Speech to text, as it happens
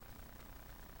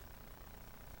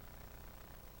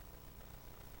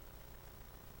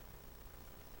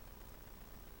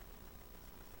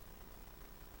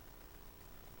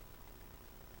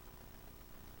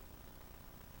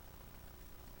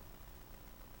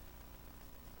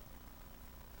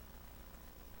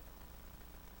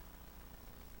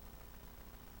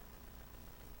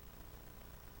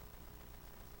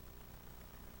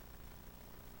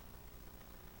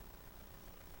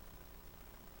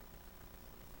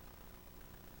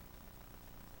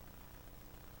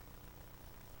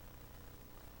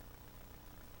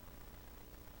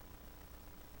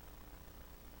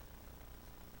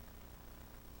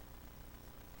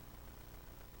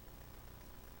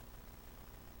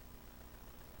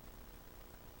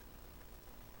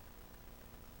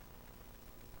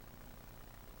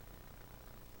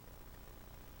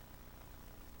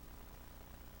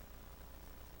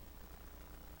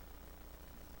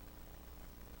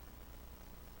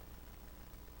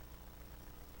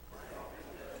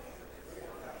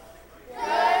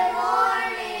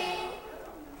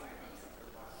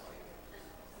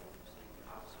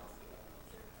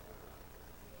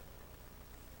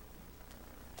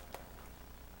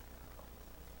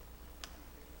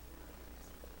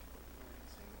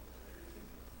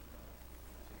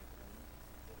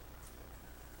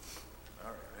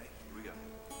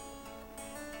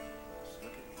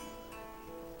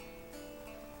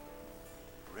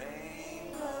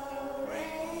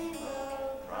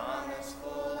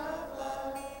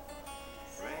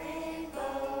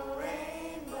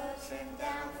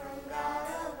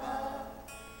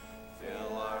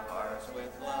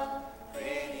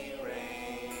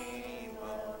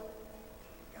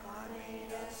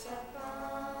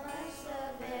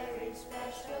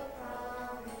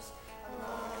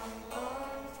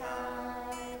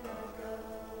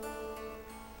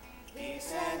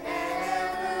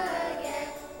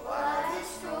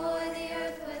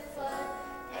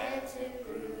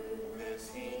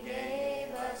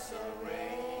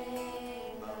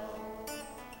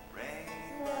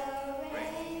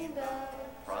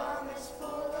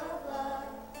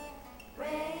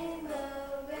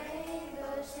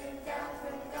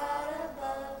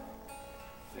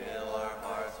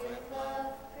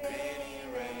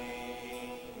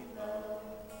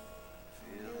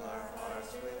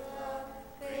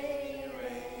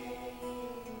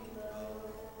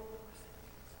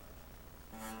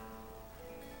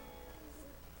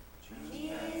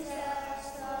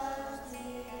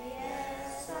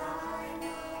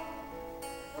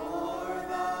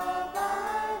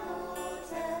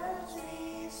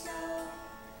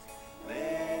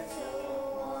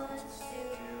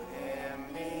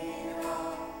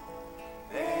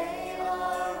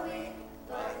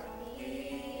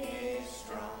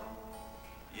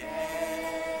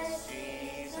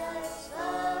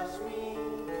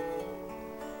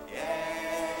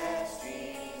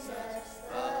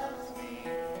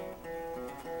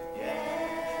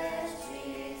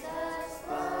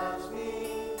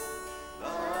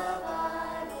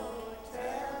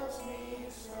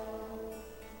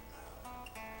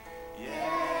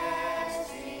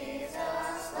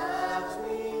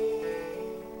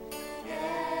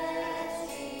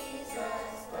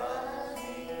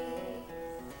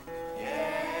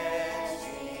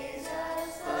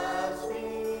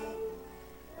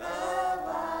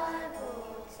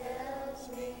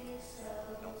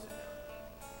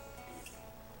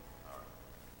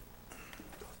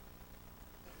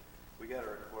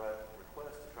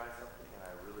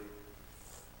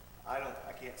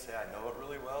can't say I know it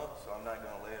really well, so I'm not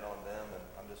going to lay it on them, and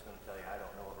I'm just going to tell you I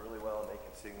don't know it really well, and they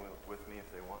can sing with me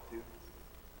if they want to.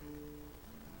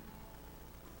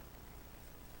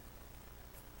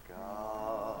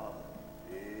 God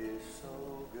is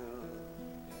so good.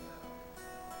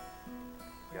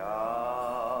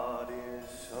 God is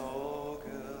so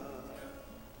good.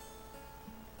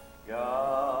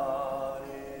 God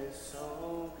is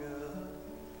so good.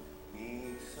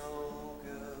 He's so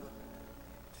good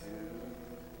to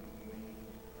me.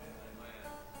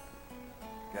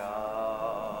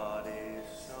 God is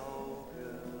so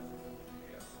good.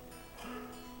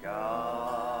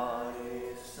 God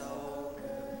is so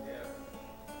good.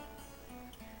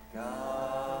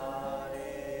 God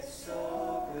is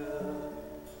so good.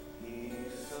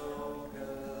 He's so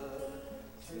good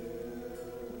to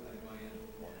me.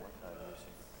 One more time,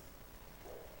 listen.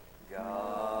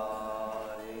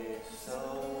 God is so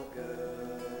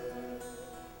good.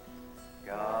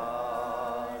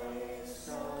 God is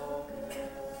so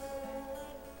good.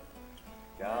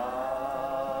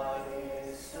 God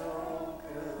is so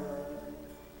good.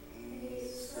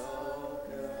 He's so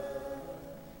good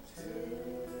to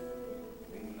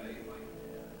me.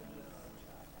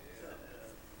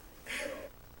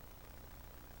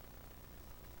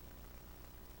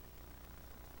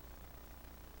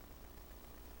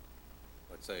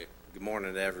 I'd say good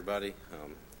morning to everybody.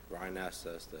 Ryan asked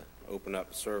us to open up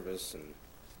the service, and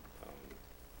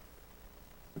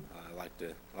I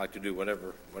like to do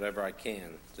whatever I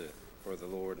can for the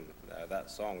Lord. And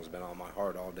that song's been on my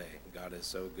heart all day. God is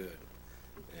so good,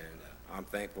 and I'm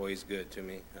thankful He's good to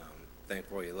me.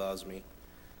 Thankful He loves me.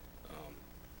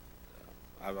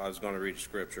 I was going to read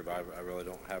scripture, but I really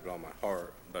don't have it on my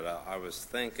heart. But I was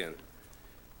thinking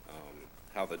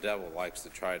how the devil likes to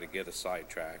try to get us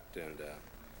sidetracked and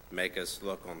make us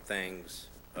look on things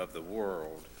of the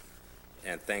world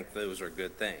and think those are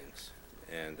good things.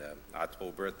 And I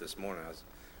told Britt this morning,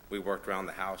 we worked around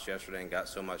the house yesterday and got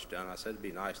so much done. I said it'd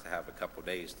be nice to have a couple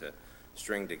days to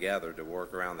string together to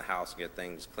work around the house and get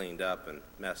things cleaned up and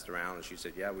messed around. And she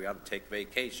said, yeah, we ought to take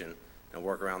vacation and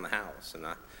work around the house. And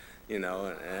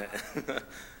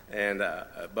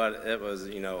but it was,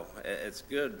 it's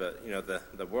good, but,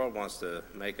 the world wants to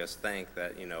make us think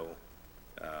that,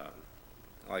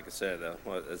 like I said,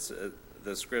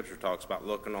 the scripture talks about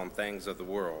looking on things of the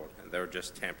world, and they're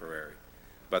just temporary.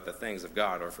 But the things of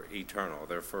God are eternal.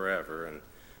 They're forever. And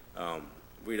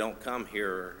we don't come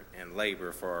here and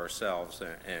labor for ourselves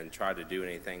and try to do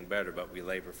anything better, but we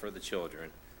labor for the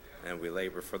children, and we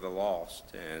labor for the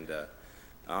lost. And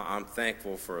I'm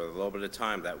thankful for a little bit of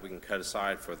time that we can cut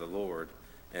aside for the Lord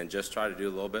and just try to do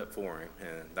a little bit for Him.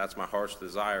 And that's my heart's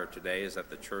desire today, is that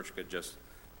the church could just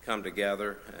come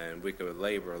together and we could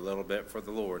labor a little bit for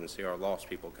the Lord and see our lost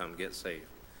people come get saved.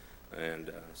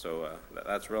 And so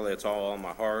it's all on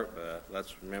my heart.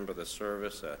 Let's remember the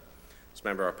service. Let's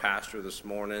remember our pastor this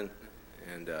morning,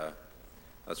 and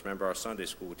let's remember our Sunday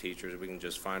school teachers. We can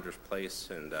just find our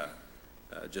place and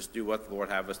just do what the Lord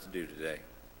have us to do today.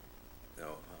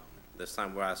 This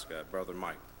time we'll ask Brother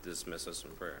Mike to dismiss us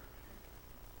in prayer.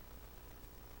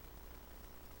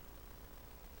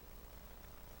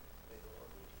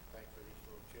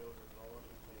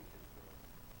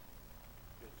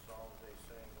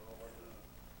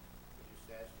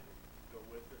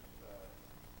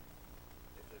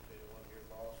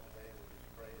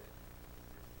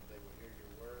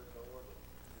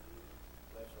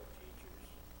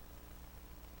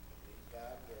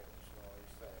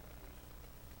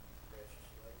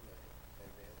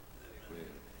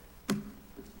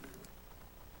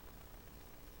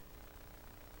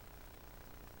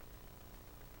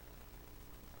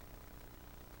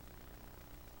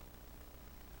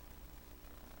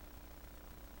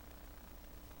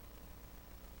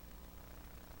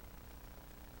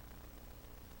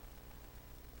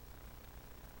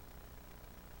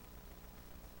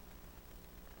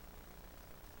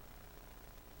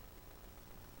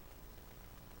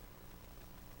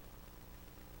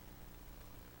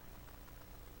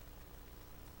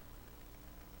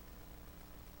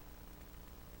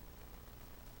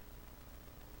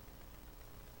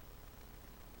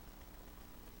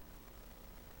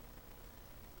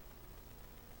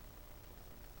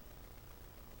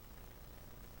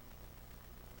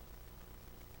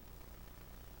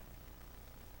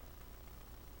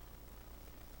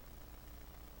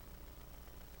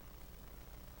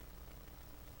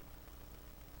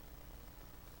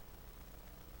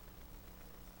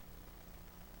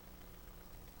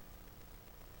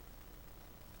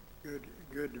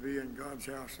 Good to be in God's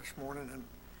house this morning,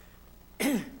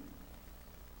 and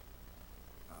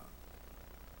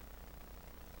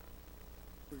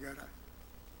we got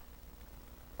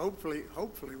hopefully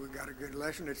we got a good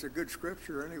lesson. It's a good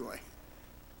scripture anyway.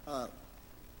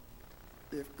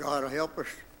 If God will help us.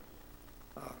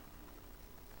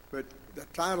 But the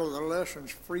title of the lesson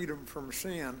is Freedom from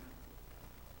Sin.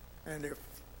 And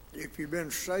if you've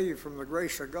been saved from the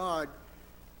grace of God,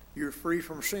 you're free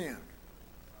from sin.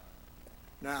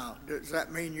 Now, does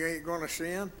that mean you ain't going to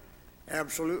sin?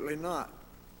 Absolutely not.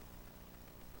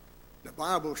 The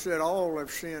Bible said all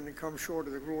have sinned and come short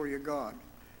of the glory of God.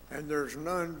 And there's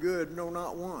none good, no,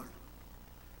 not one.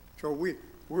 So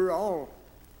we're all,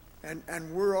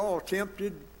 and we're all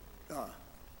tempted.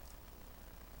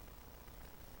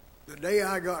 The day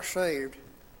I got saved,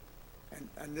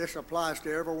 and this applies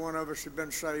to every one of us who've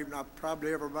been saved, and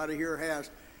probably everybody here has.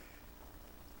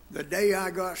 The day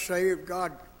I got saved,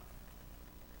 God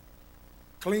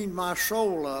cleaned my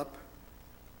soul up,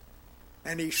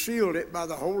 and He sealed it by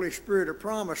the Holy Spirit of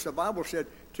promise. The Bible said,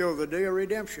 till the day of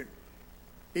redemption.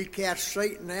 He cast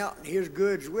Satan out and his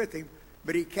goods with him,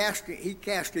 but he cast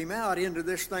him out into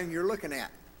this thing you're looking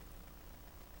at.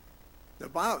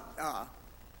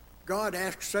 God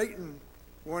asked Satan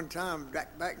one time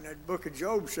back in the book of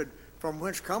Job, said, from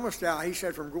whence comest thou? He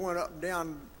said, from going up and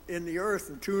down in the earth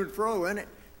and to and fro in it.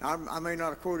 Now, I may not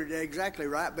have quoted that exactly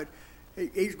right, but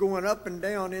he's going up and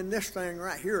down in this thing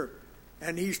right here,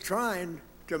 and he's trying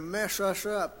to mess us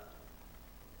up.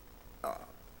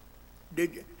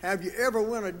 Have you ever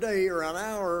went a day or an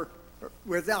hour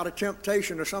without a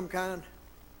temptation of some kind?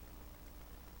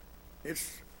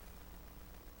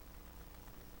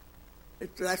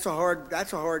 That's a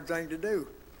hard thing to do.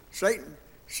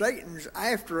 Satan's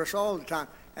after us all the time,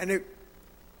 and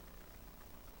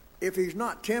if he's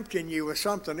not tempting you with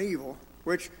something evil,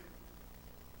 which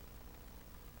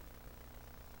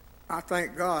I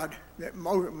thank God that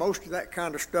most of that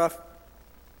kind of stuff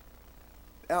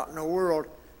out in the world,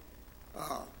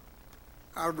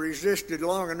 I've resisted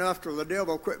long enough till the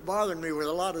devil quit bothering me with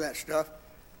a lot of that stuff,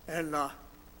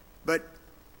 but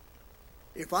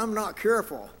if I'm not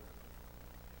careful,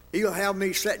 he'll have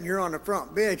me sitting here on the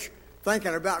front bench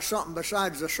thinking about something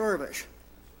besides the service.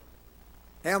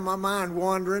 Have my mind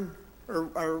wandering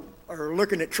or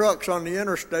looking at trucks on the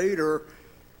interstate, or,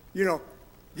 he'll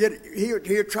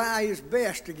try his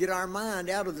best to get our mind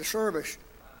out of the service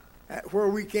where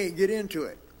we can't get into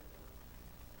it.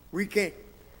 We can't.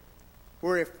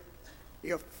 Where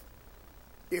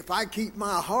if I keep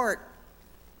my heart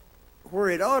where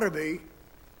it ought to be,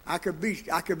 I could be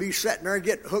sitting there and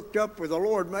get hooked up with the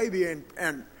Lord maybe and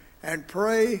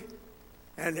pray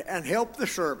and help the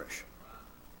service.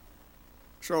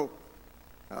 So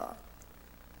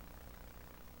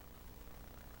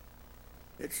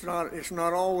it's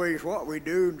not always what we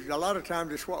do. A lot of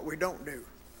times it's what we don't do.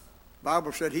 The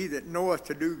Bible said, he that knoweth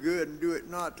to do good and do it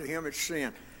not, to him it's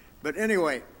sin. But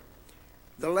anyway,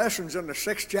 the lesson's in the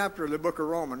 6th chapter of the book of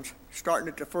Romans, starting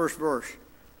at the 1st verse.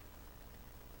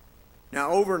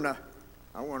 Now, I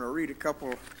want to read a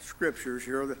couple of scriptures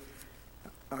here that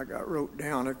I got wrote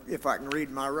down, if I can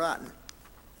read my writing.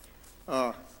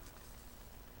 I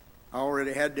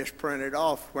already had this printed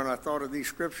off when I thought of these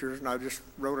scriptures, and I just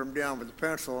wrote them down with a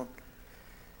pencil.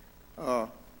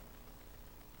 3rd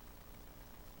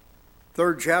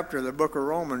chapter of the book of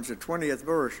Romans, the 20th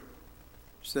verse,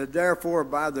 said, therefore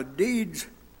by the deeds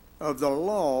of the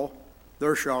law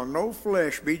there shall no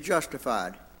flesh be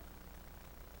justified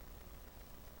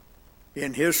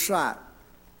in his sight,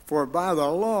 for by the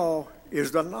law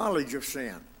is the knowledge of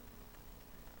sin.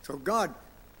 So God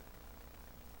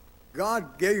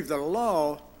gave the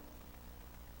law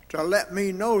to let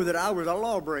me know that I was a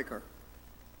lawbreaker.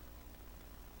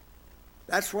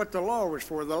 That's what the law was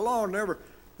for. The law never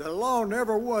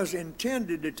was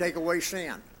intended to take away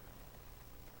sin.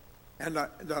 And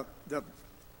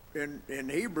in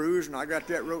Hebrews, and I got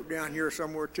that wrote down here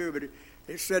somewhere too, but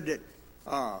it said that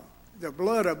the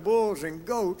blood of bulls and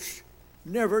goats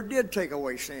never did take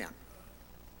away sin.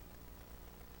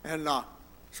 And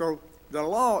so the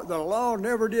law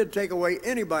never did take away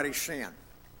anybody's sin.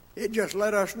 It just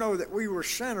let us know that we were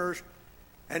sinners,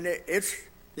 and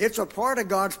it's a part of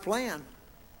God's plan.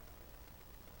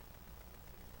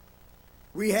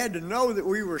 We had to know that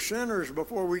we were sinners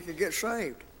before we could get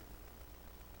saved.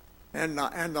 And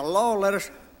the law let us.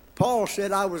 Paul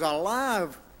said, I was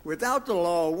alive without the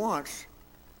law once.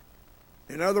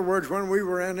 In other words, when we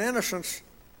were in innocence,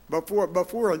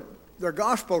 before the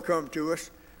gospel come to us,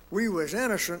 we was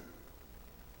innocent,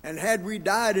 and had we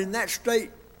died in that state,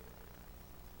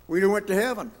 we'd have went to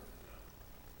heaven.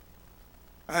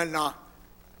 And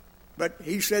but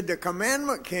he said the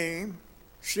commandment came,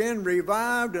 sin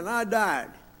revived, and I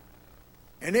died,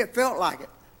 and it felt like it.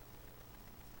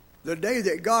 the day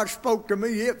that God spoke to me,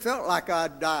 it felt like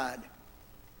I'd died.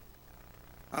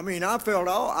 I mean, I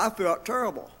felt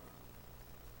terrible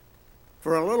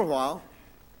for a little while.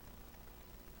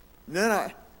 And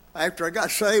then after I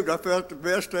got saved, I felt the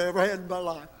best I ever had in my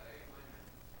life.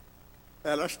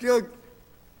 And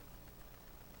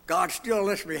God still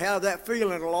lets me have that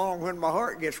feeling along when my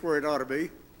heart gets where it ought to be.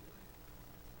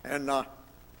 And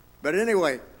but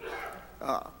anyway,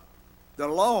 the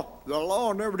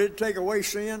law never did take away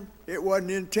sin. It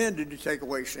wasn't intended to take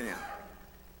away sin.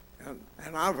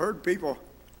 And I've heard people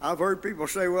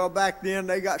say, well, back then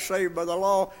they got saved by the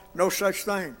law. No such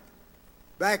thing.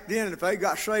 Back then, if they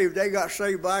got saved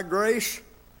by grace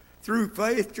through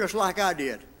faith, just like I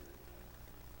did.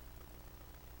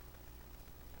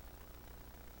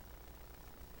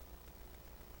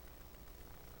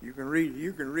 You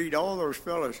can read all those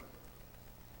fellas'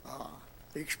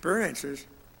 experiences.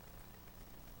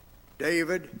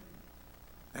 David,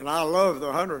 and I love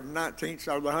the 119th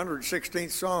or the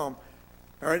 116th Psalm,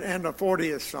 and the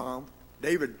 40th Psalm.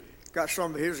 David got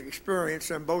some of his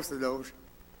experience in both of those.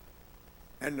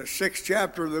 And the 6th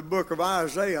chapter of the book of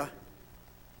Isaiah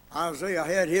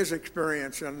had his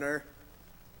experience in there.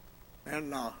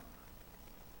 And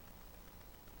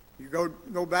you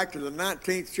go back to the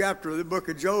 19th chapter of the book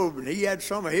of Job, and he had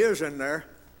some of his in there.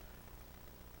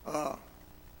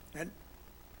 And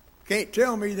can't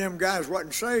tell me them guys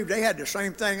wasn't saved. They had the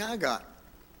same thing I got.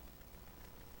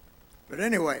 But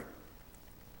anyway,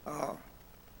 I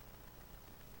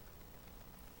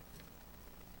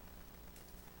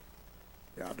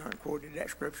done quoted that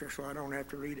scripture, so I don't have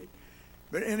to read it.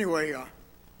 But anyway,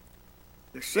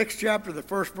 the 6th chapter, the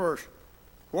first verse.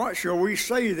 What shall we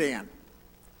say then?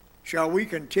 Shall we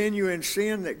continue in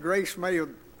sin that grace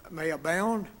may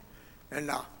abound?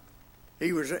 And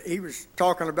he was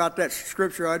talking about that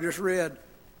scripture I just read,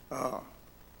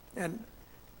 and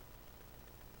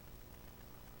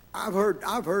I've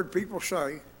heard people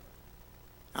say,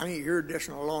 I ain't heard this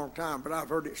in a long time, but I've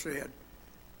heard it said,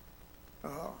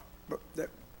 but that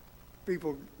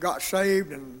people got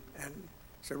saved and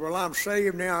said, well, I'm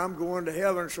saved now, I'm going to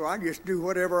heaven, so I just do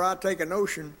whatever I take a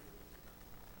notion,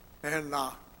 and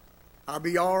I'll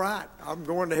be all right. I'm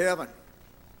going to heaven.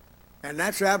 And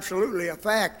that's absolutely a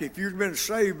fact. If you've been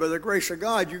saved by the grace of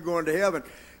God, you're going to heaven.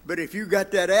 But if you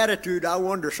got that attitude, I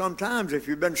wonder sometimes if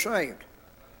you've been saved.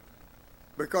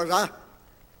 Because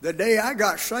the day I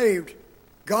got saved,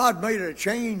 God made a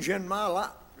change in my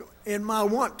life, in my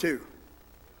want to.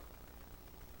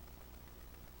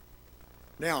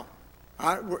 Now,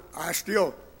 I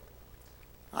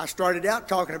started out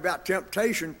talking about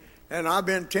temptation, and I've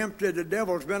been tempted. The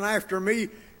devil's been after me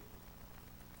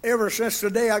ever since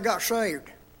the day I got saved.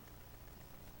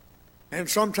 And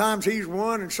sometimes he's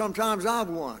won, and sometimes I've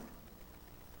won.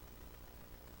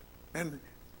 And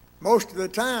most of the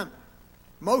time,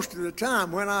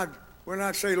 when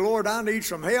I'd say, Lord, I need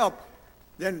some help,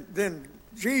 then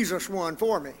Jesus won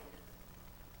for me.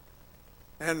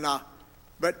 And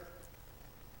but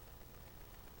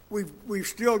we've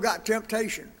still got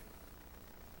temptation.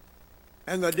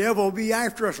 And the devil will be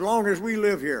after us long as we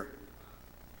live here.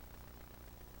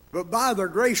 But by the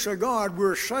grace of God,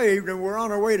 we're saved and we're on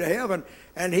our way to heaven,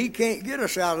 and he can't get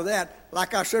us out of that.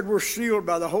 Like I said, we're sealed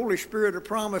by the Holy Spirit of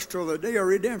promise till the day of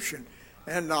redemption.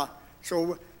 And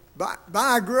so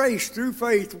by grace, through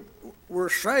faith, we're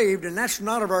saved, and that's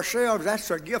not of ourselves,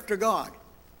 that's a gift of God.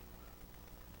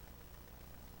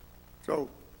 So,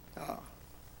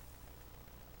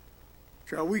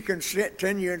 shall we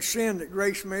continue in sin that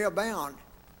grace may abound?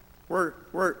 Where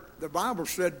the Bible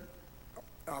said,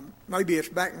 maybe it's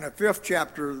back in the 5th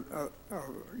chapter,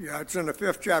 it's in the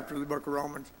 5th chapter of the book of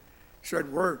Romans,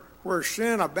 said where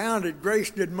sin abounded,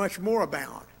 grace did much more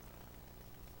abound.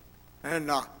 And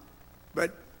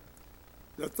but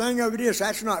the thing of it is,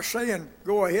 that's not saying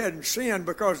go ahead and sin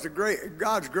because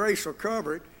God's grace will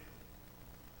cover it.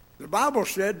 The Bible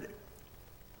said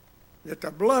that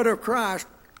the blood of Christ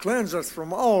cleanseth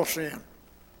from all sin.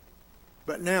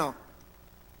 But now,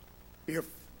 if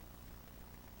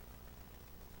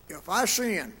I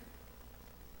sin,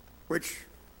 which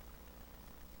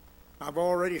I've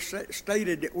already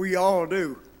stated that we all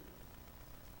do,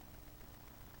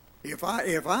 if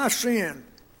I sin,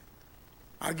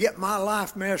 I get my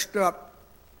life messed up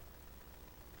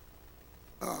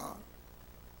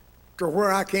to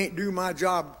where I can't do my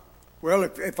job. Well,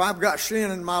 if I've got sin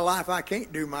in my life, I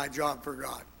can't do my job for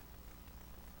God.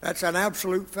 That's an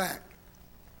absolute fact.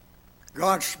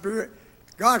 God's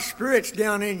Spirit's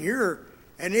down in here,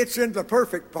 and it's in the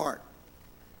perfect part.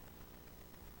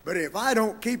 But if I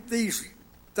don't keep these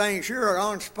things here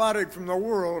unspotted from the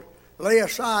world, lay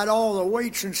aside all the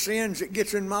weights and sins that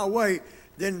gets in my way,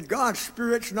 then God's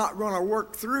Spirit's not going to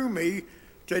work through me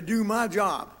to do my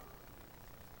job.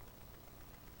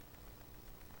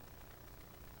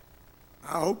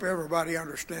 I hope everybody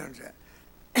understands that.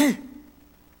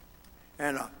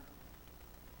 And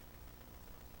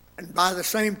by the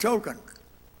same token,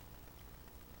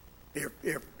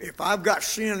 if I've got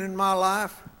sin in my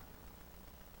life,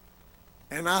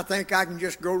 and I think I can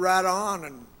just go right on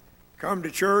and come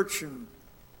to church and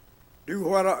do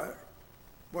what I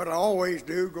always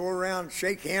do, go around,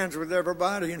 shake hands with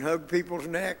everybody and hug people's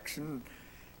necks and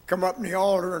come up in the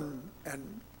altar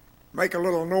and make a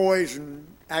little noise and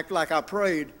act like I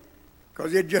prayed,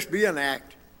 because it'd just be an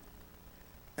act.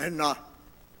 And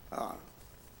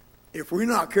if we're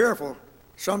not careful,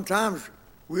 sometimes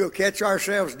we'll catch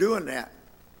ourselves doing that,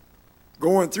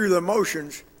 going through the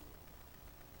motions,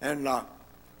 and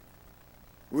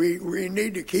we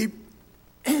need to keep,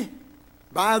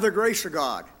 by the grace of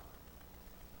God,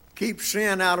 keep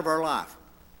sin out of our life.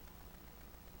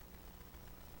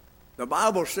 The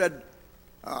Bible said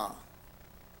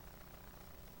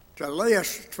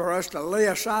for us to lay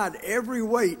aside every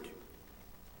weight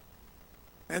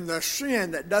and the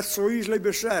sin that doth so easily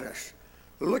beset us,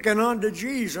 looking unto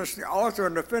Jesus, the author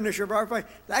and the finisher of our faith.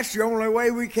 That's the only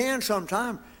way we can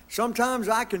sometimes. Sometimes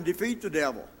I can defeat the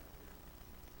devil,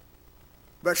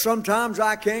 but sometimes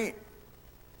I can't.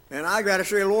 And I got to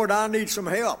say, Lord, I need some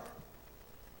help.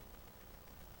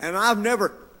 And I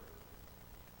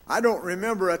don't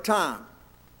remember a time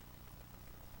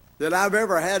that I've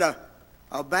ever had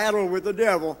a battle with the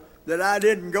devil that I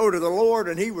didn't go to the Lord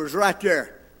and he was right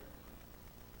there.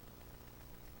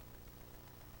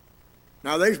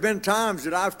 Now, there's been times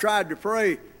that I've tried to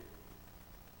pray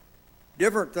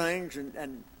different things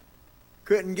and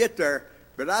couldn't get there,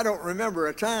 but I don't remember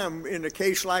a time in a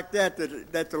case like that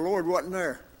the Lord wasn't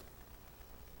there.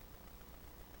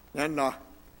 And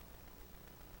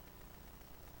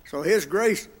so His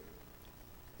grace,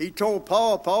 He told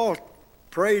Paul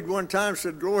prayed one time,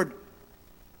 said, Lord,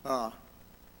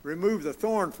 remove the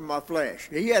thorn from my flesh.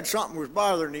 He had something was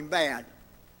bothering him bad.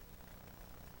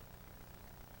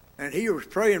 And he was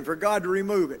praying for God to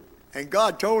remove it. And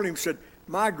God told him, said,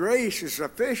 my grace is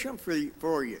sufficient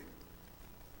for you.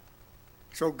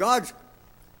 So God's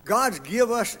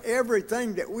give us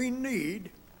everything that we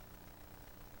need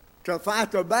to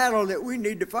fight the battle that we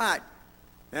need to fight.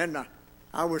 And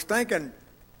I was thinking,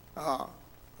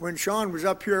 when Sean was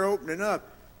up here opening up,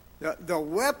 the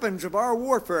weapons of our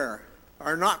warfare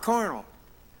are not carnal.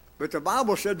 But the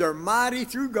Bible said they're mighty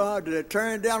through God to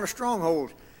tearing down the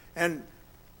strongholds. And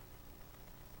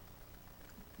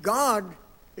God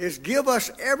is give us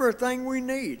everything we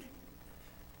need.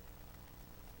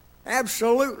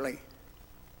 Absolutely.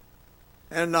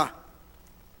 And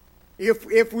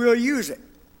if we'll use it.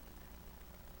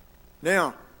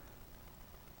 Now,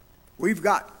 we've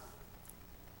got,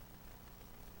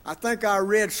 I think I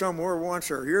read somewhere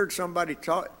once or heard somebody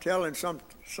telling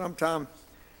sometime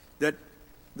that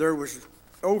there was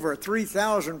over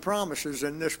 3,000 promises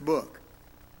in this book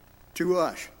to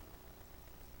us.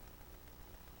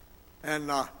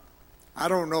 And I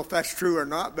don't know if that's true or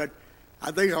not, but I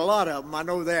think a lot of them, I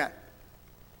know that.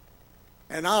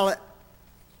 And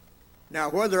now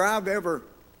whether I've ever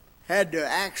had to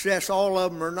access all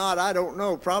of them or not, I don't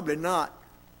know, probably not.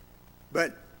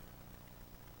 But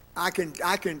I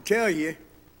can tell you,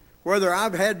 whether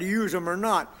I've had to use them or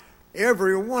not,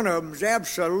 every one of them is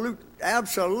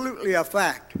absolutely a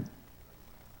fact.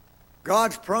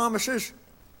 God's promises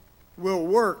will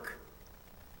work,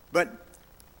 but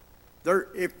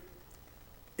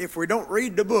if we don't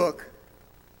read the book,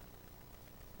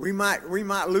 we might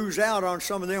lose out on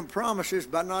some of them promises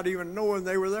by not even knowing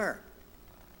they were there.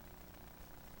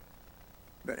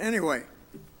 But anyway,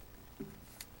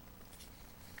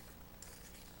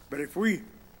 if we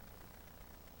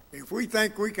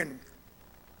think we can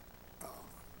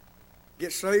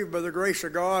get saved by the grace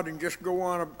of God and just go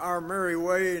on our merry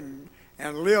way and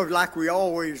live like we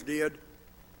always did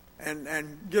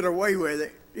and get away with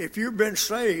it, if you've been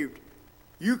saved,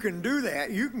 you can do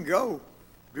that. You can go.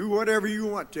 Do whatever you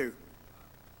want to.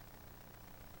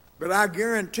 But I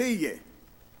guarantee you,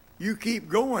 you keep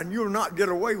going, you'll not get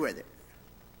away with it.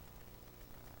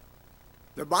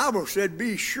 The Bible said,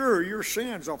 be sure your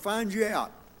sins will find you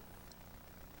out.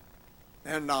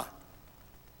 And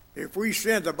if we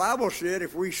sin, the Bible said,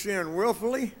 if we sin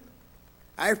willfully,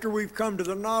 after we've come to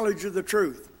the knowledge of the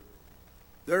truth,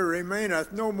 there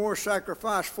remaineth no more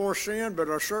sacrifice for sin, but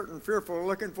a certain fearful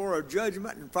looking for of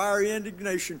judgment and fiery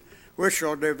indignation, which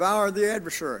shall devour the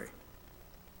adversary.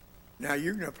 Now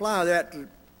you can apply that to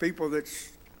people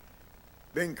that's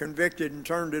been convicted and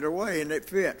turned it away, and it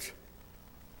fits.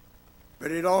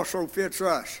 But it also fits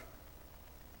us.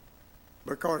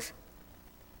 Because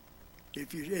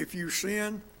if you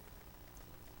sin,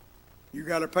 you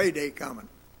got a payday coming.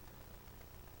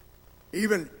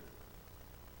 Even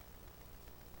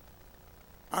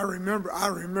I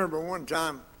remember one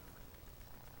time,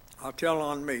 I'll tell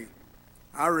on me.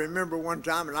 I remember one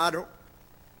time, and I don't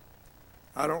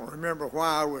remember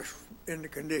why I was in the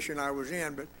condition I was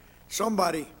in, but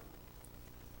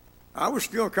I was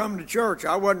still coming to church.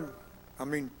 I don't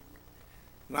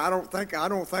think I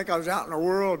was out in the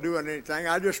world doing anything.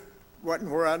 I just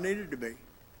wasn't where I needed to be.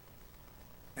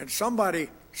 And somebody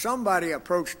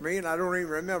approached me, and I don't even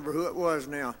remember who it was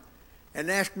now, and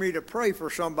asked me to pray for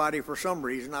somebody for some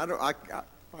reason. I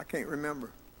can't remember.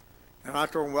 And I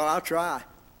told him, well, I'll try.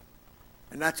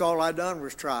 And that's all I done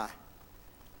was try,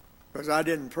 because I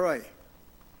didn't pray.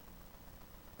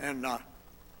 And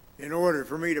in order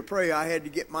for me to pray, I had to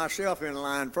get myself in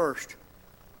line first.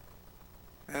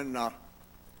 And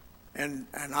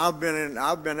I've been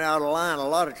out of line a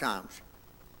lot of times.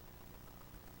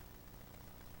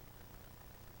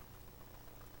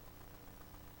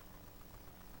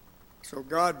 So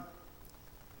God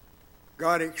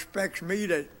expects me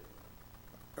to.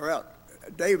 Well,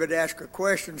 David asked a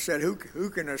question, said, who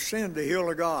can ascend the hill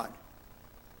of God?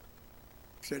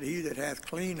 Said, he that hath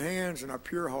clean hands and a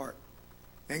pure heart.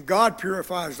 And God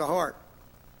purifies the heart.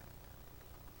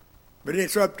 But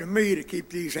it's up to me to keep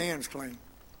these hands clean.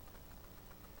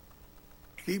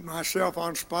 To keep myself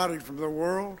unspotted from the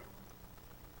world.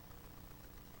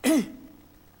 And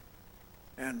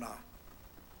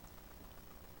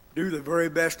do the very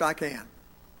best I can.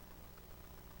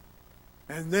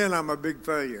 And then I'm a big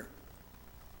failure.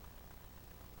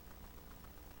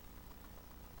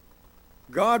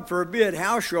 God forbid,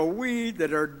 how shall we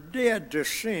that are dead to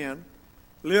sin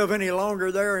live any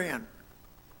longer therein?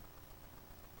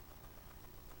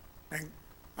 And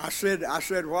I said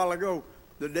a while ago,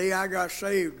 the day I got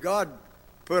saved, God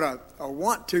put a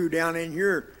want to down in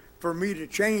here for me to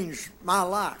change my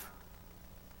life.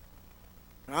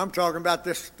 And I'm talking about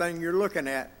this thing you're looking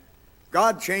at.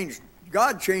 God changed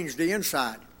the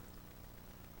inside.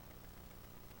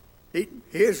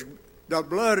 The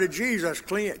blood of Jesus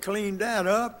cleaned that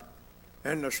up,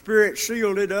 and the Spirit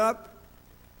sealed it up.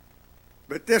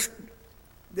 But this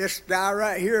guy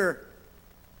right here,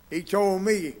 he told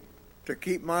me to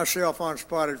keep myself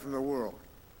unspotted from the world,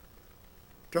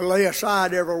 to lay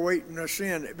aside every weight and the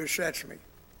sin that besets me.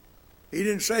 He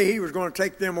didn't say he was going to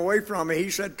take them away from me. He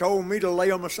told me to lay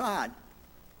them aside.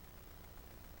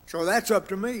 So that's up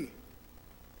to me.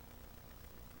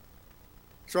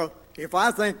 So if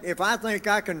I think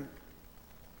I can,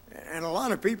 and a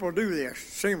lot of people do this,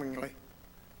 seemingly,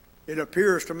 it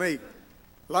appears to me.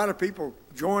 A lot of people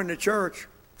join the church,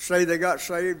 say they got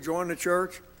saved, join the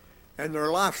church, and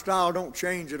their lifestyle don't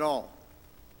change at all.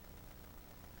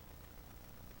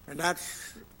 And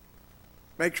that's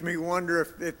makes me wonder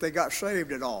if they got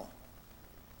saved at all.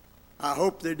 I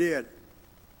hope they did.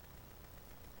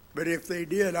 But if they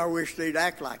did, I wish they'd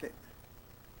act like it.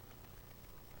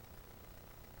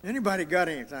 Anybody got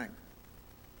anything?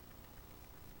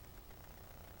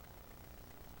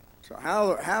 So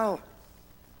how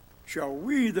shall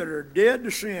we that are dead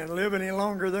to sin live any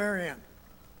longer therein?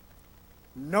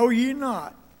 Know ye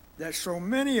not that so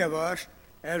many of us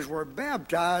as were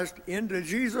baptized into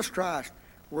Jesus Christ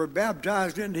were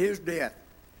baptized into his death?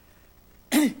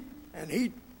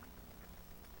 And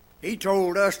he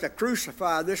told us to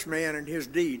crucify this man and his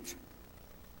deeds.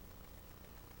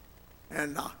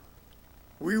 And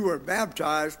we were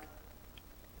baptized,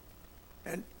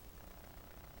 and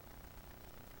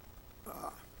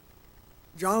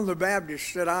John the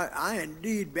Baptist said, I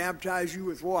indeed baptize you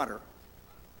with water,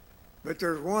 but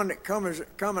there's one that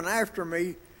coming after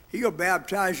me. He'll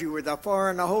baptize you with the fire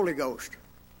and the Holy Ghost.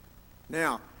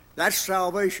 Now, that's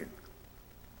salvation,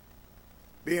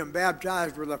 being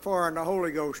baptized with the fire and the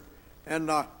Holy Ghost. And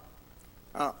the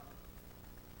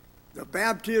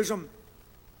baptism,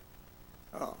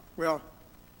 well,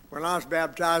 when I was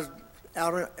baptized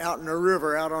out in the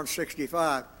river, out on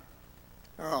 65,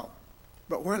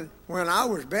 but when I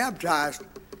was baptized,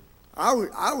 I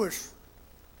was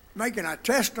making a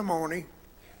testimony,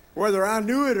 whether I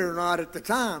knew it or not at the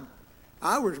time.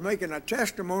 I was making a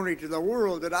testimony to the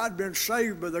world that I'd been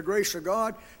saved by the grace of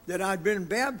God, that I'd been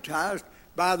baptized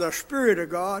by the Spirit of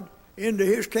God into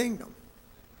his kingdom.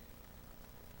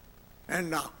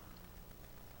 And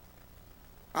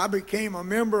I became a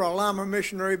member of Lima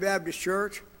Missionary Baptist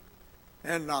Church,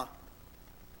 and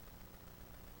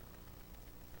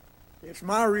it's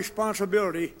my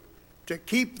responsibility to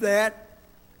keep that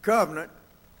covenant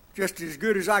just as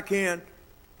good as I can,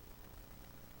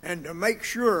 and to make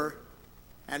sure,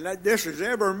 and that this is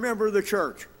every member of the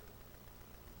church.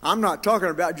 I'm not talking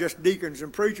about just deacons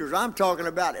and preachers. I'm talking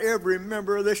about every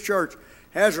member of this church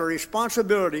has a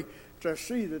responsibility to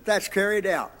see that that's carried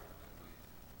out.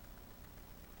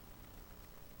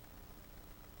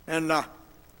 And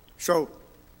so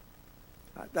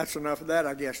that's enough of that,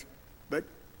 I guess. But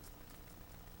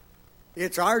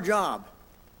it's our job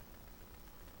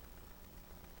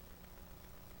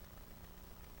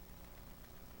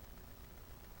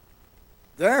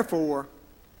therefore,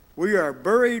 we are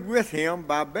buried with him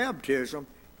by baptism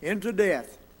into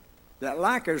death, that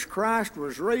like as Christ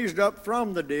was raised up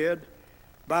from the dead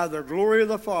by the glory of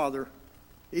the Father,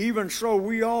 even so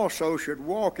we also should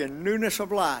walk in newness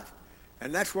of life.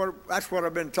 And that's what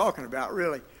I've been talking about,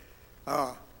 really.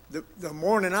 The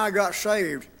morning I got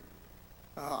saved,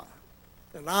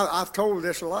 and I've told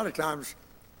this a lot of times,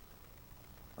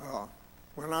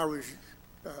 when I was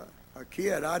a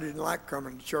kid, I didn't like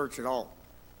coming to church at all.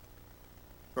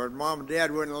 But Mom and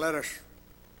Dad wouldn't let us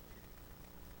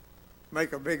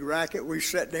make a big racket. We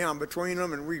sat down between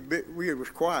them, and we was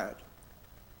quiet.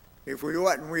 If we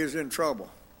wasn't, we was in trouble.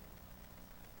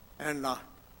 And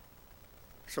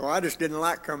so I just didn't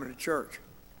like coming to church.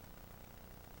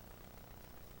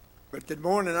 But the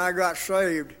morning I got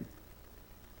saved,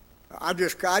 I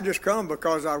just come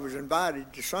because I was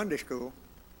invited to Sunday school.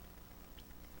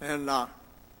 And the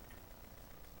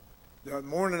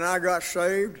morning I got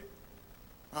saved,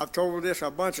 I've told this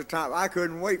a bunch of times, I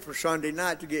couldn't wait for Sunday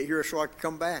night to get here so I could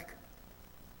come back.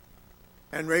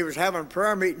 And we was having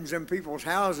prayer meetings in people's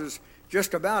houses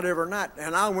just about every night,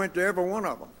 and I went to every one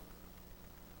of them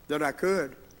that I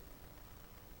could.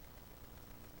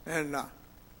 And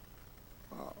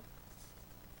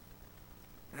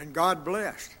God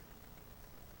blessed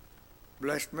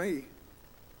me.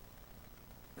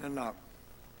 And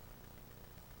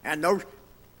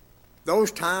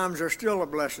those times are still a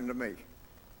blessing to me.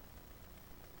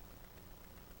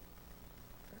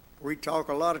 We talk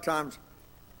a lot of times,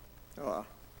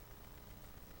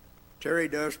 Terry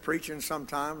does preaching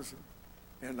sometimes,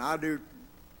 and I do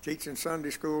teaching Sunday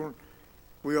school.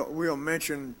 We'll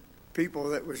mention people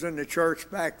that was in the church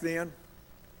back then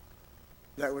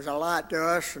that was a light to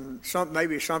us, and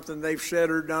maybe something they've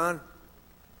said or done.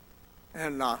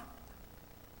 And I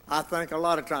think a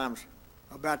lot of times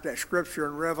about that scripture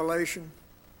in Revelation.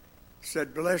 It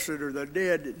said, "Blessed are the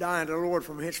dead that die in the Lord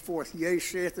from henceforth. Yea,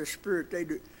 saith the Spirit,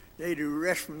 they do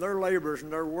rest from their labors,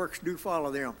 and their works do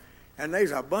follow them." And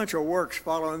there's a bunch of works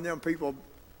following them people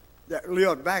that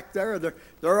lived back there.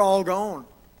 They're all gone.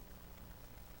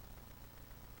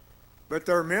 But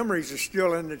their memories are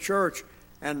still in the church,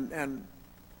 and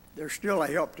they're still a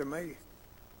help to me.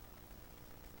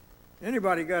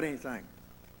 Anybody got anything?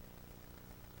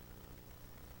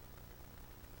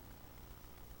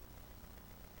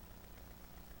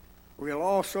 We'll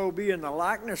also be in the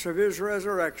likeness of his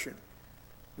resurrection.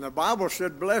 And the Bible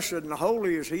said, "Blessed and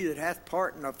holy is he that hath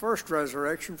part in the first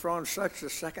resurrection, for on such the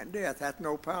second death hath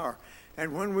no power."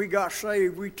 And when we got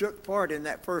saved, we took part in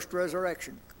that first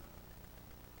resurrection.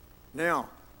 Now,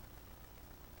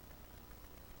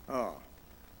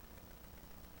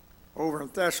 over in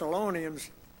Thessalonians,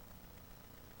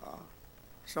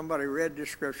 somebody read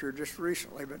this scripture just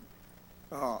recently, but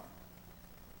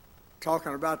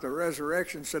talking about the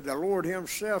resurrection, said, "The Lord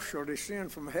himself shall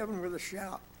descend from heaven with a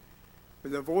shout,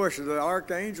 with the voice of the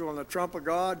archangel and the trump of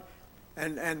God,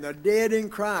 and the dead in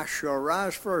Christ shall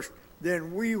rise first.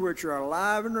 Then we which are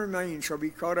alive and remain shall be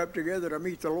caught up together to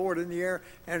meet the Lord in the air,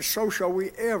 and so shall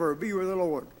we ever be with the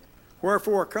Lord.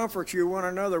 Wherefore comfort you one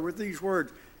another with these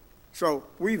words." So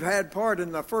we've had part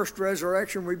in the first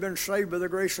resurrection. We've been saved by the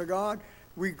grace of God.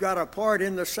 We've got a part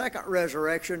in the second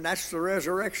resurrection. That's the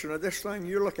resurrection of this thing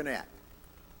you're looking at.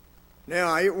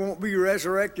 Now, it won't be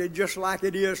resurrected just like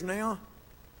it is now.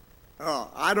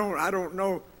 I don't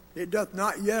know. It doth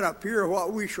not yet appear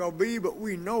what we shall be, but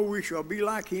we know we shall be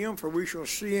like him, for we shall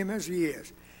see him as he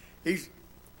is.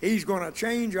 He's going to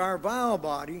change our vile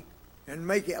body and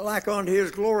make it like unto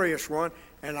his glorious one.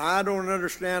 And I don't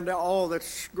understand all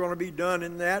that's going to be done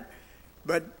in that.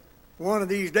 But one of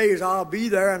these days I'll be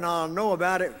there and I'll know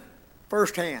about it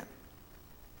firsthand.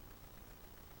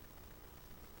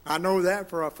 I know that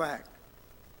for a fact.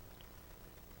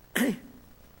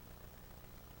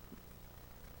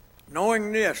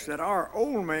 Knowing this, that our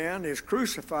old man is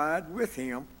crucified with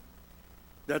him,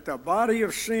 that the body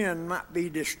of sin might be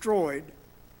destroyed,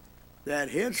 that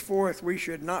henceforth we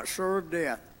should not serve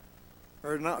death,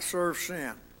 or not serve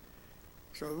sin.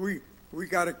 So we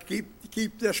got to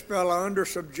keep this fella under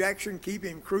subjection, keep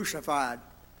him crucified,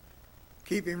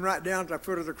 keep him right down at the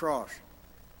foot of the cross.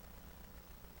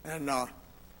 And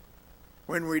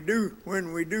when we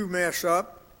do mess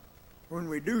up, when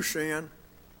we do sin,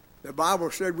 the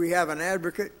Bible said we have an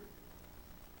advocate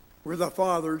with the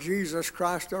Father, Jesus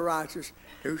Christ the righteous,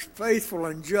 who's faithful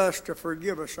and just to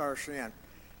forgive us our sin.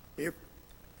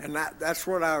 That's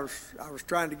what I was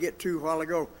trying to get to a while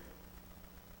ago.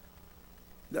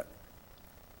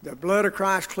 The blood of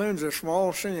Christ cleanses from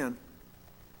all sin,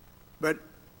 but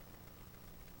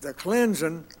the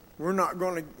cleansing, we're not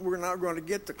going to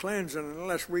get the cleansing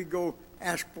unless we go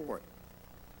ask for it.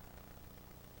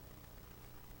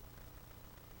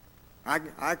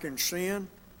 I can sin,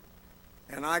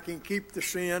 and I can keep the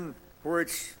sin where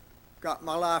it's got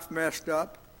my life messed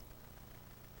up,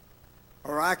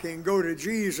 or I can go to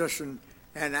Jesus and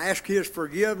ask His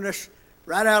forgiveness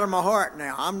right out of my heart.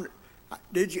 Now,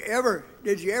 did you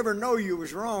ever know you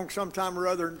was wrong sometime or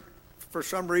other for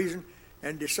some reason,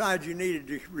 and decide you needed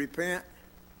to repent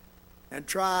and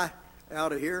try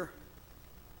out of here?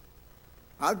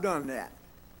 I've done that.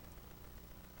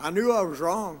 I knew I was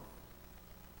wrong.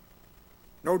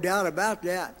 No doubt about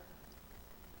that.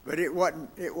 But it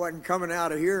wasn't coming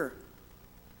out of here.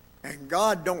 And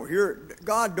God don't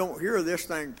hear this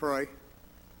thing pray.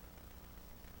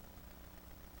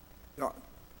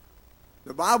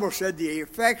 The Bible said the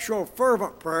effectual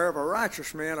fervent prayer of a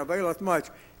righteous man availeth much,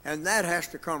 and that has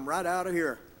to come right out of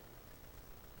here.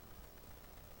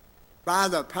 By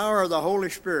the power of the Holy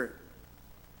Spirit.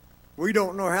 We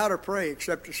don't know how to pray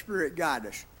except the Spirit guide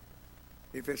us.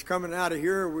 If it's coming out of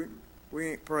here, we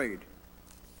ain't prayed.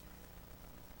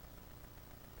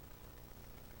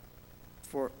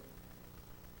 For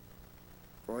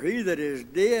he that is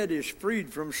dead is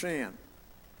freed from sin.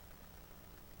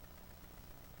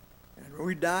 And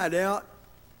we died out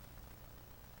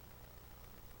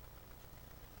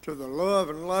to the love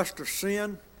and lust of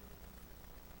sin.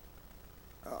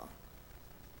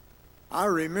 I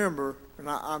remember, and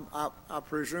I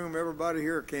presume everybody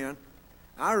here can,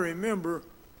 I remember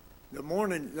the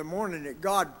morning that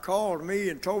God called me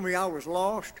and told me I was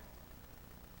lost.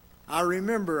 I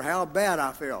remember how bad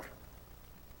I felt.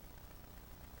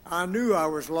 I knew I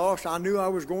was lost. I knew I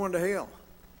was going to hell.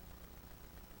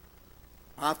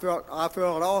 I felt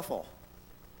awful.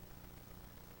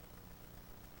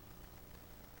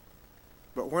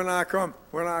 But when I come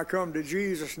to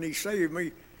Jesus and He saved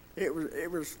me, it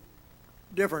was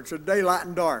difference of daylight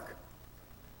and dark.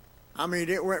 I mean,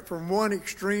 it went from one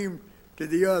extreme to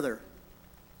the other.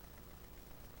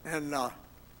 And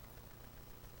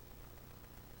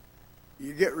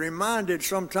you get reminded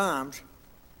sometimes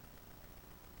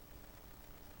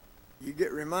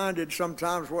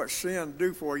what sin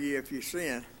do for you if you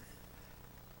sin.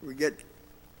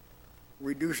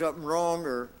 We do something wrong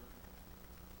or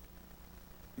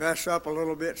mess up a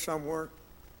little bit somewhere.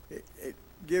 It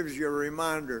gives you a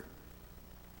reminder.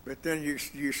 But then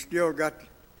you still got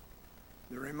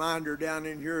the reminder down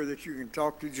in here that you can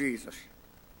talk to Jesus.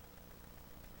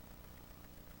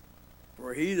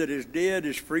 For he that is dead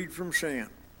is freed from sin.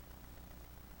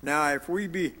 Now, if we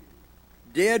be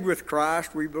dead with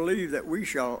Christ, we believe that we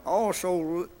shall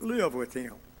also live with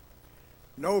Him.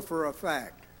 Know for a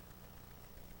fact,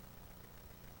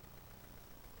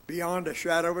 beyond a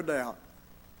shadow of a doubt,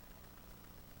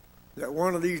 that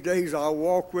one of these days I'll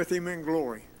walk with Him in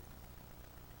glory.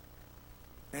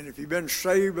 And if you've been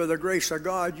saved by the grace of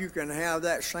God, you can have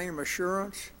that same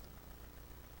assurance,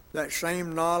 that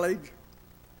same knowledge.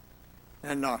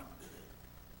 And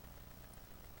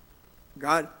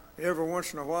God, every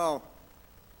once in a while,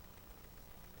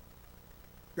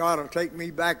 God will take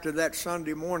me back to that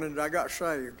Sunday morning that I got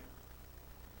saved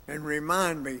and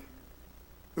remind me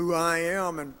who I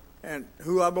am and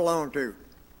who I belong to.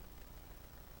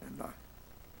 And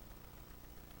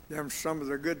them some of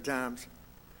the good times.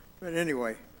 But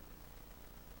anyway,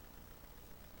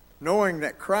 knowing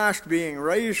that Christ being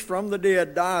raised from the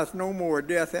dead dieth no more,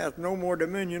 death hath no more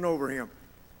dominion over him.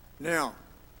 Now,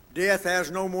 death has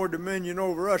no more dominion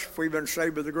over us if we've been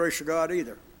saved by the grace of God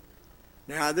either.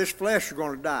 Now, this flesh is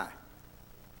going to die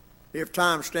if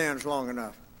time stands long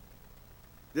enough.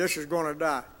 This is going to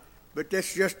die. But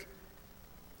this just,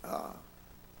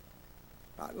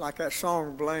 like that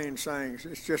song Blaine sings,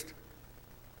 it's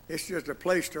just a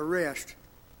place to rest.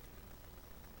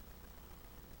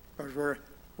 Because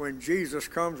when Jesus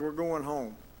comes, we're going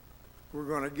home. We're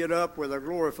going to get up with a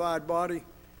glorified body.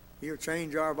 He'll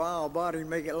change our vile body and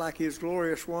make it like His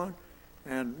glorious one.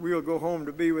 And we'll go home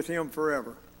to be with Him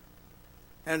forever.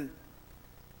 And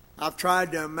I've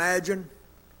tried to imagine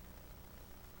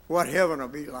what heaven will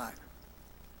be like.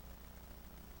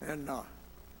 And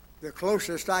the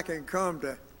closest I can come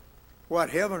to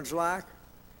what heaven's like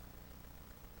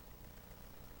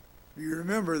Do you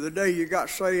remember the day you got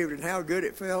saved and how good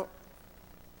it felt?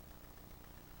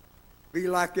 Be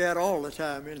like that all the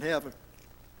time in heaven.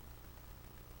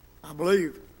 I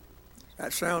believe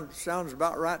that sounds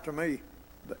about right to me.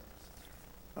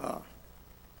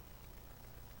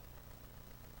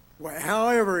 But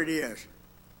however it is,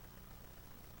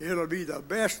 it'll be the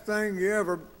best thing you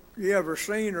ever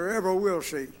seen or ever will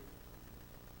see.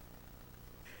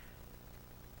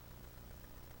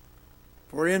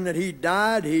 For in that he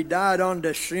died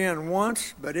unto sin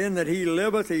once, but in that he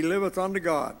liveth unto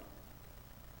God.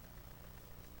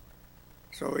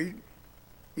 So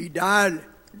he died,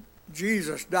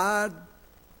 Jesus died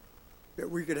that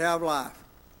we could have life.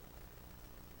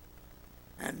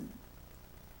 And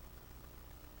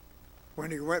when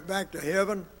he went back to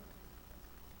heaven,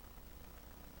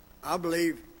 I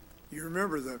believe, you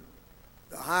remember the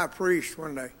high priest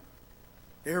when they,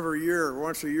 every year,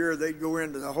 once a year, they'd go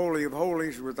into the Holy of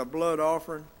Holies with a blood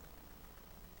offering,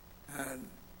 and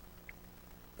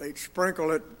they'd sprinkle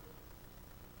it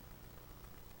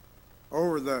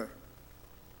over the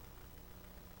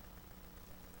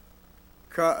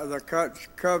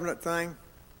covenant thing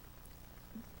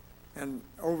and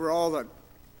over all the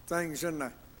things in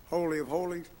the Holy of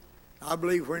Holies. I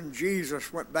believe when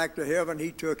Jesus went back to heaven,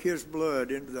 he took his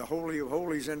blood into the Holy of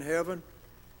Holies in heaven.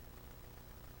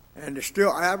 And it's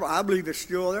still, I believe it's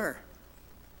still there.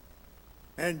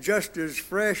 And just as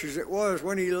fresh as it was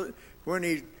when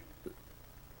he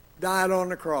died on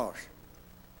the cross.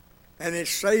 And it's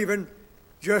saving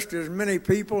just as many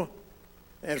people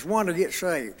as want to get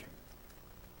saved.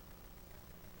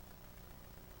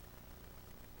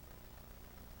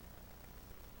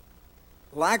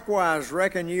 Likewise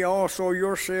reckon ye also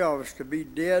yourselves to be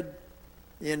dead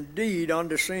indeed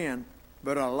unto sin,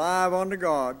 but alive unto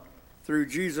God through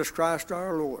Jesus Christ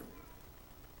our Lord.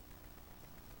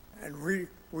 And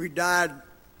we died.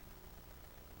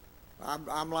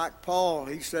 I'm like Paul.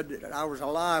 He said that I was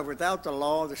alive without the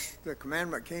law. The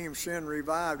commandment came, sin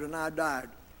revived, and I died.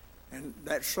 And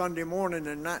that Sunday morning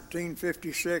in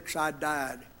 1956, I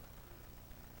died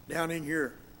down in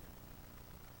here.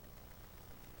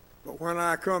 But when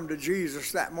I come to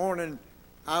Jesus that morning,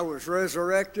 I was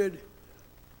resurrected.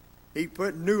 He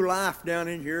put new life down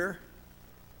in here,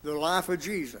 the life of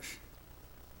Jesus.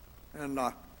 And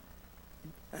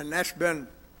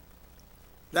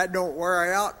that don't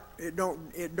wear out. It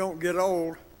don't get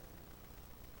old.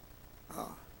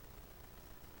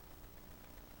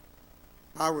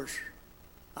 I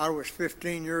was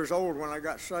 15 years old when I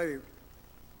got saved,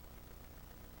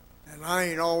 and I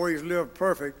ain't always lived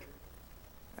perfect,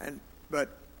 but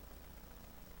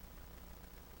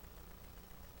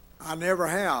I never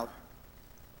have.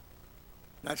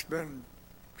 That's been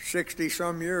 60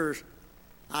 some years.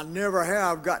 I never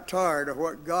have got tired of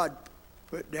what God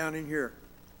put down in here.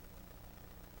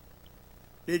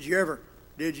 Did you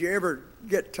ever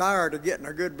get tired of getting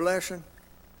a good blessing?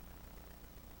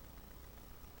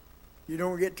 You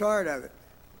don't get tired of it.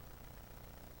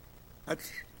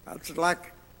 That's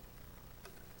like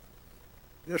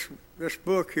this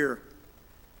book here.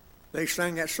 They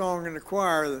sang that song in the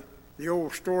choir, the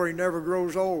old story never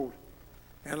grows old.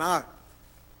 And I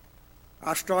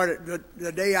started,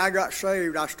 the day I got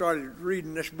saved, I started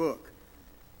reading this book.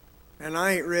 And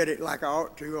I ain't read it like I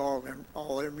ought to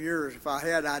all them years. If I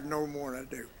had, I'd know more than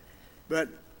I do. But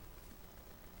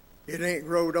it ain't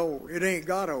growed old. It ain't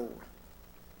got old.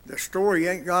 The story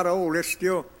ain't got old. It's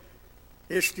still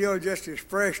just as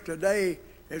fresh today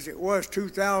as it was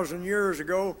 2,000 years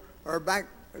ago, or back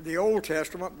the Old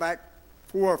Testament, back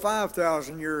 4,000 or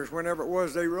 5,000 years, whenever it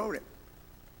was they wrote it.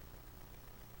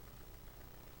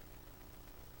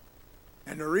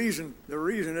 And the reason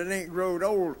it ain't growed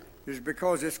old is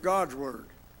because it's God's Word.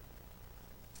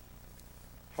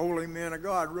 Holy men of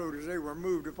God wrote as they were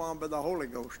moved upon by the Holy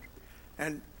Ghost.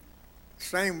 And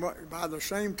by the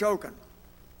same token,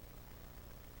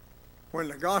 when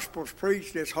the gospel's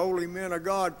preached, it's holy men of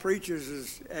God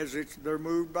preaches as they're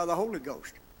moved by the Holy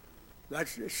Ghost.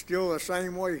 It's still the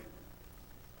same way.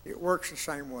 It works the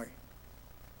same way.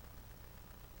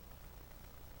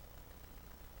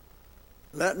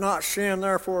 Let not sin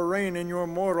therefore reign in your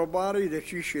mortal body,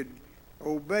 that you should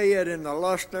obey it in the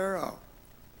lust thereof.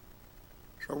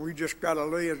 So we just got to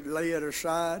lay it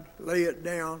aside, lay it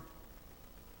down.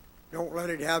 Don't let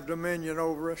it have dominion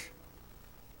over us.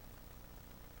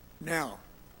 Now,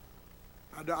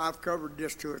 I've covered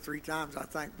this 2 or 3 times, I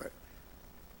think, but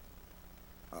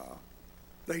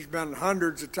there's been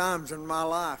hundreds of times in my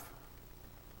life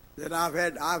that I've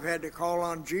had to call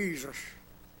on Jesus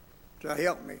to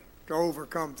help me to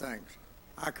overcome things.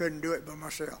 I couldn't do it by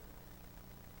myself.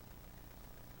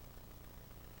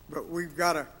 But we've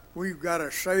got we've got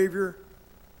a Savior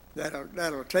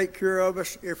that'll take care of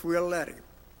us if we'll let Him.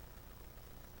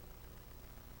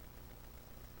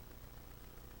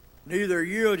 Neither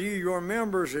yield ye your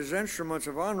members as instruments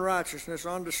of unrighteousness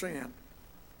unto sin,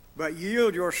 but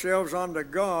yield yourselves unto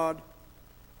God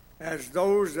as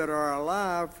those that are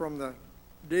alive from the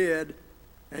dead,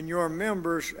 and your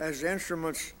members as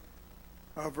instruments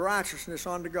of righteousness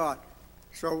unto God.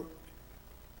 So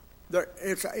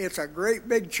it's a great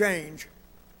big change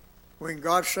when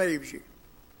God saves you.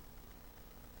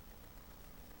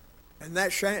 And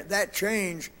that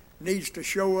change needs to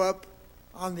show up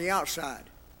on the outside.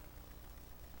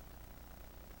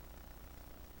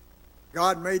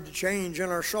 God made the change in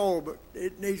our soul, but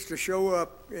it needs to show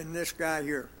up in this guy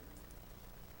here.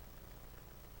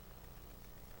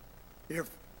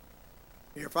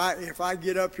 If I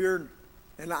get up here,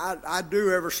 and I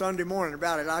do every Sunday morning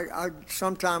about it, I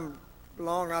sometime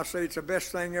long I say it's the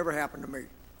best thing ever happened to me.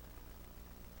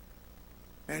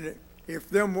 And if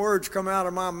them words come out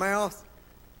of my mouth,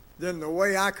 then the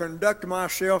way I conduct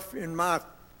myself in my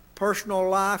personal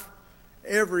life,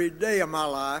 every day of my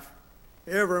life,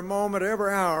 every moment,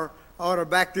 every hour, ought to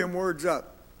back them words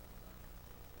up.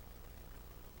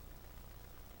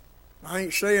 I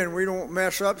ain't saying we don't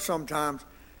mess up sometimes,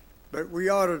 but we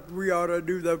ought to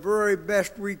do the very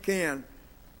best we can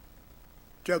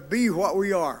to be what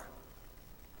we are.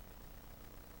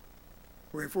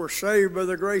 If we're saved by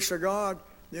the grace of God,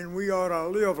 then we ought to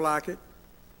live like it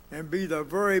and be the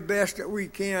very best that we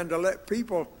can to let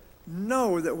people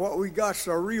know that what we got's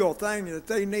the real thing, that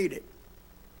they need it.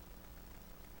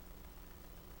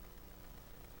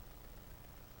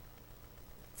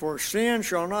 For sin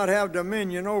shall not have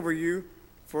dominion over you,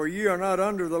 for ye are not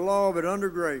under the law, but under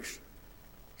grace.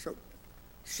 So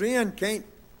sin can't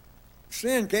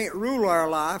rule our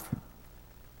life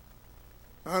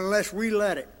unless we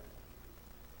let it.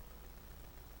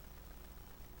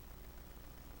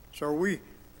 So we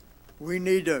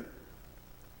need to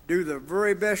do the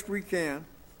very best we can